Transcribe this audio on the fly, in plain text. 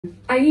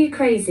Are you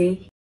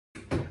crazy?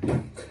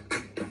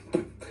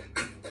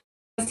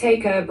 Let's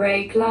take a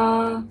break,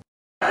 la.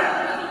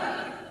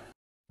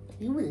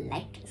 You will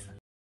like this.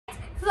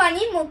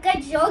 Funny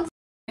Muka jokes.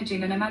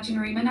 Managing an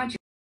imaginary menagerie.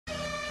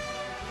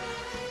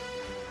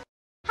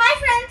 Hi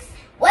friends,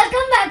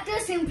 welcome back to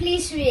Simply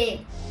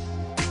Shway.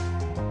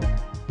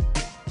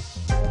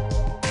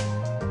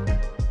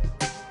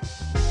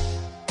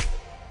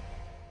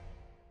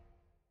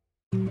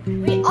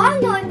 We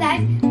all know that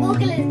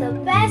Google is the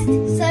best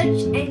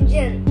search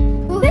engine.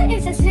 Google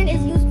Assistant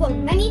is used for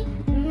many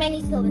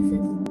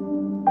services.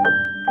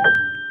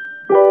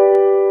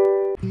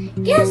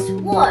 Guess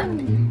what?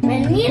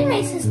 When me and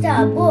my sister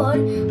are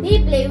bored,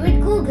 we play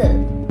with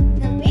Google.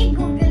 The way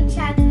Google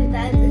chats with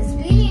us is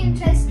really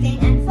interesting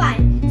and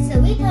fun, so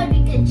we thought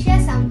we could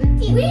share some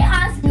with you. We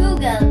asked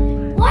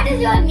Google, "What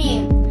is your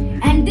name?"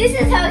 And this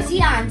is how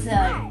she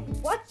answered.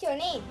 What's your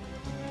name?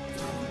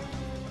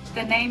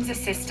 The name's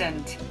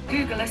Assistant.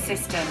 Google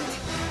Assistant.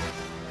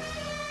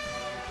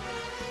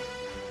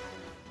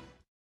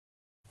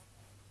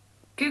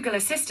 Google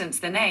Assistant's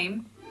the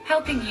name.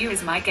 Helping you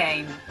is my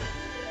game.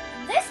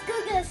 This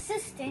Google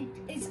Assistant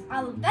is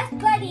our best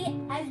buddy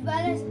as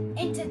well as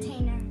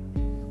entertainer.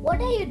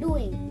 What are you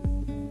doing?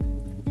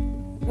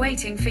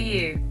 Waiting for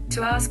you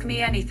to ask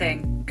me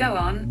anything. Go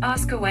on,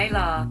 ask away,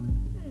 la.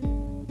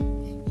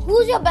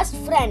 Who's your best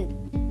friend?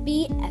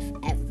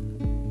 BFF.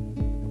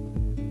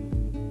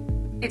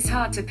 It's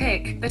hard to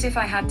pick, but if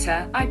I had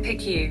to, I'd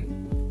pick you.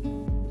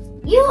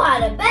 You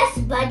are the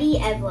best buddy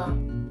ever.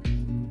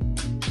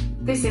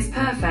 This is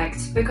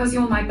perfect, because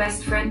you're my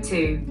best friend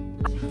too.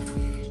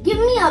 Give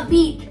me a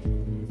beat.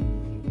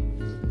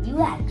 You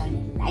are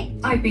gonna like.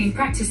 I've been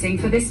practicing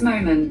for this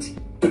moment.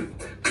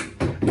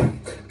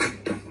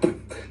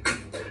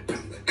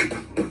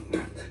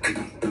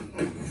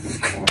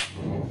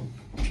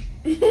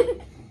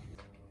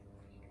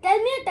 Tell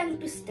me a tongue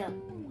twister.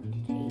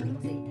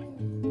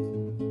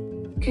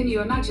 Can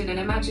you imagine an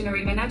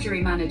imaginary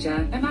menagerie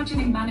manager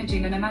imagining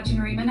managing an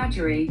imaginary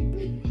menagerie?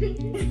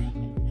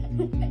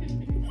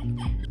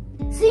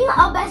 Sing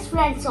our best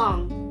friend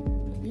song.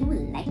 You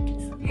will like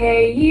it.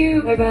 Hey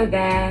you over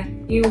there,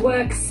 you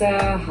work so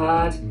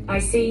hard. I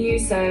see you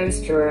so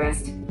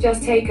stressed.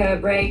 Just take a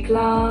break,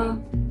 la.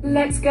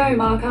 Let's go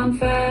mark on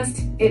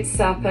first. It's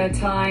supper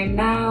time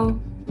now.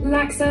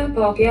 Laxa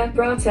popia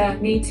brata,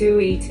 need to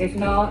eat, if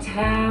not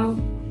how?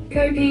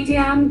 Kopiti,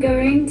 I'm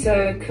going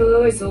to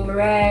close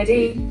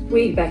already.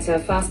 We better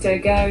faster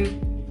go.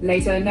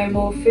 Later no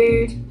more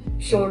food.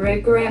 Sure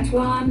regret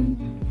one.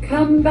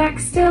 Come back,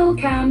 still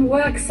can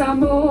work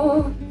some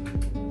more.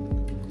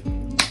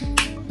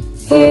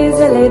 Here's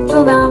a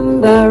little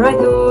number I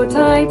thought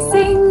I'd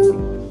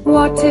sing.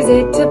 What is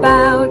it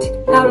about?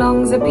 How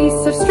long's a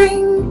piece of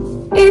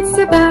string? It's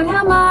about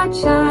how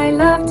much I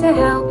love to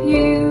help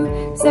you.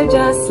 So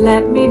just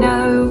let me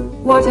know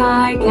what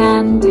I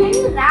can do. Can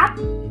you rap?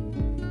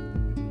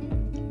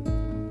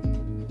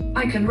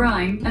 I can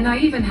rhyme, and I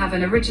even have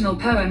an original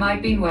poem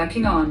I've been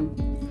working on.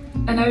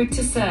 An ode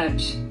to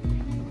search.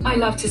 I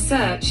love to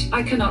search,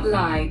 I cannot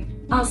lie.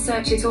 I'll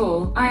search it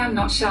all, I am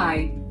not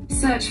shy.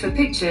 Search for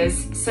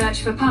pictures,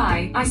 search for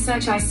pie. I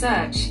search,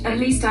 at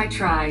least I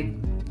try.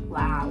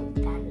 Wow,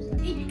 that was a...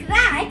 It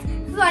cracks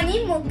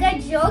funny Muka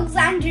jokes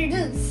and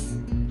riddles.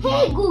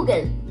 Hey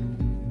Google,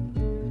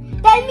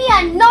 tell me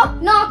a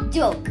knock-knock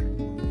joke.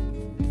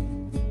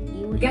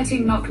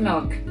 Getting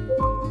knock-knock.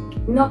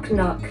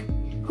 Knock-knock.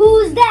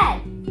 Who's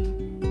there?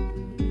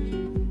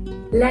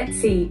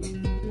 Let's eat.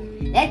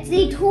 Let's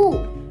eat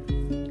who?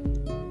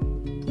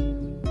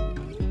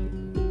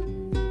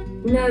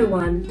 No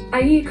one.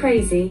 Are you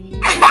crazy?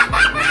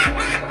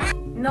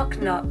 Knock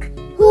knock.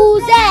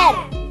 Who's there?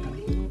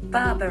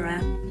 Barbara.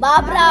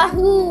 Barbara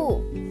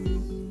who?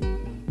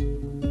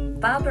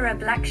 Barbara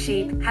Black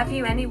Sheep, have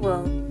you any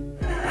wool?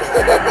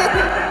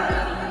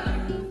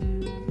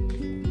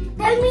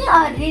 Tell me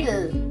a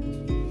riddle.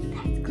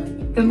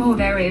 The more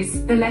there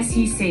is, the less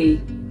you see.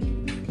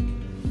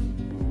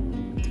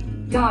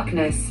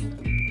 Darkness.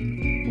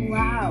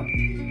 Wow,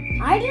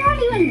 I did not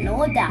even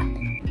know that.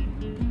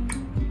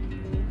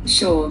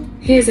 Sure,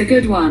 here's a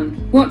good one.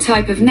 What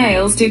type of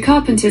nails do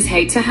carpenters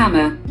hate to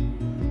hammer?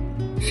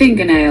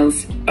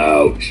 Fingernails.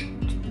 Ouch.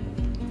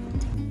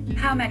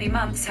 How many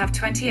months have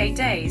 28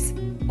 days?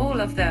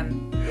 All of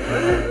them.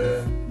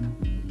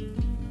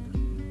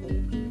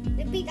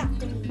 Repeat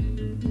after me.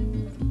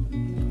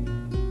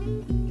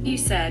 You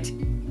said,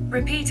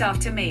 repeat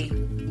after me.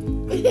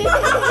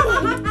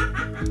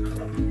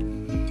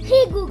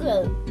 Hey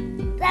Google,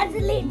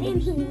 translate in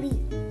Hindi.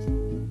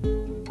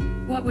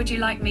 What would you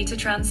like me to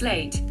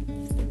translate?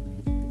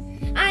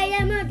 I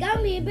am a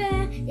gummy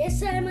bear.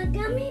 Yes, I'm a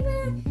gummy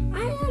bear.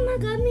 I am a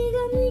gummy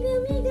bear.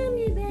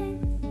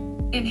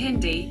 In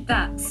Hindi,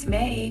 that's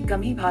मैं एक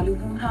gummy भालू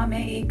हूँ, हाँ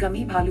मैं एक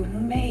gummy भालू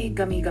हूँ, मैं एक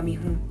gummy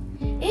हूँ.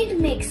 It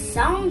makes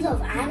sounds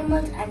of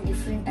animals and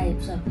different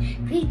types of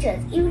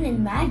creatures, even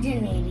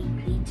imaginary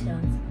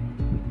creatures.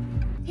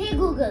 Hey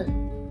Google,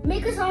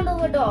 make a sound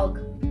of a dog.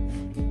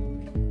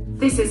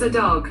 This is a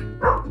dog.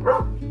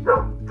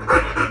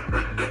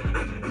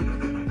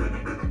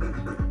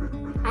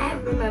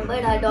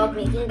 heard our dog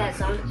making that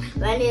sound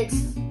when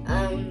it's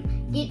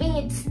keeping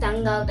its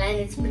tongue out and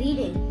it's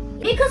breathing.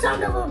 Make a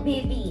sound of a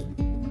baby.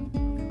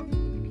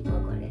 Oh,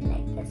 got it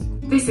like this.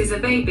 This is a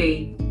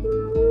baby.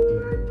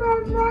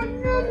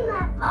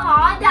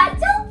 Aw,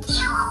 that's so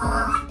cute.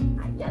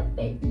 I love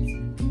babies.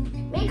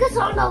 Make a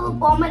sound of a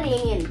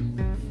Pomeranian.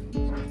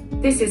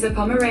 This is a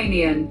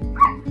Pomeranian.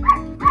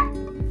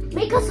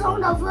 Make a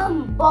sound of a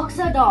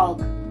boxer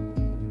dog.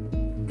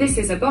 This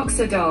is a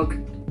boxer dog.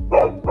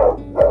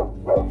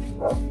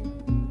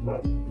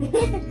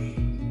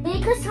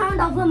 Make a sound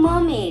of a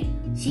mermaid.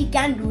 She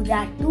can do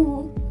that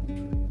too.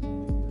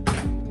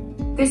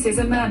 This is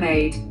a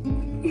mermaid.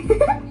 Did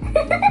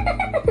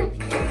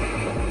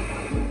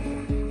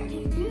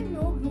you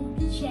know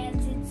Google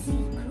shares its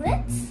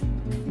secrets?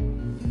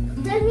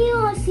 Tell me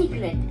your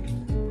secret.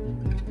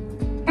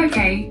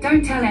 Okay,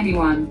 don't tell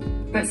anyone.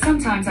 But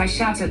sometimes I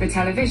shout at the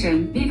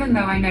television, even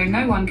though I know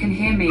no one can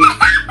hear me.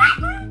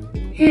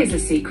 Here's a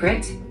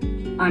secret.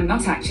 I'm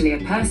not actually a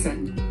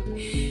person.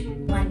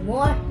 One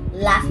more,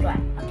 last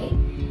one, okay?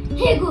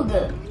 Hey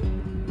Google,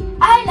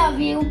 I love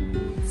you.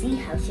 See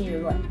how she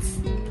rewards.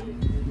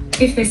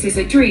 If this is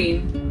a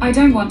dream, I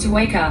don't want to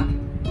wake up.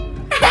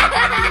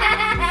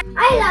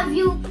 I love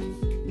you.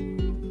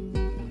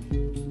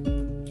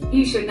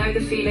 You should know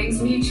the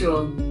feeling's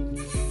mutual.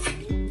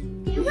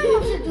 You can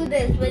also do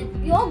this with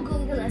your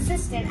Google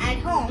Assistant at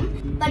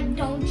home, but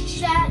don't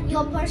share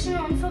your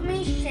personal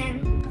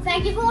information.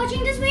 Thank you for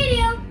watching this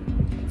video.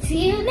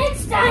 See you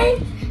next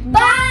time.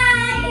 Bye.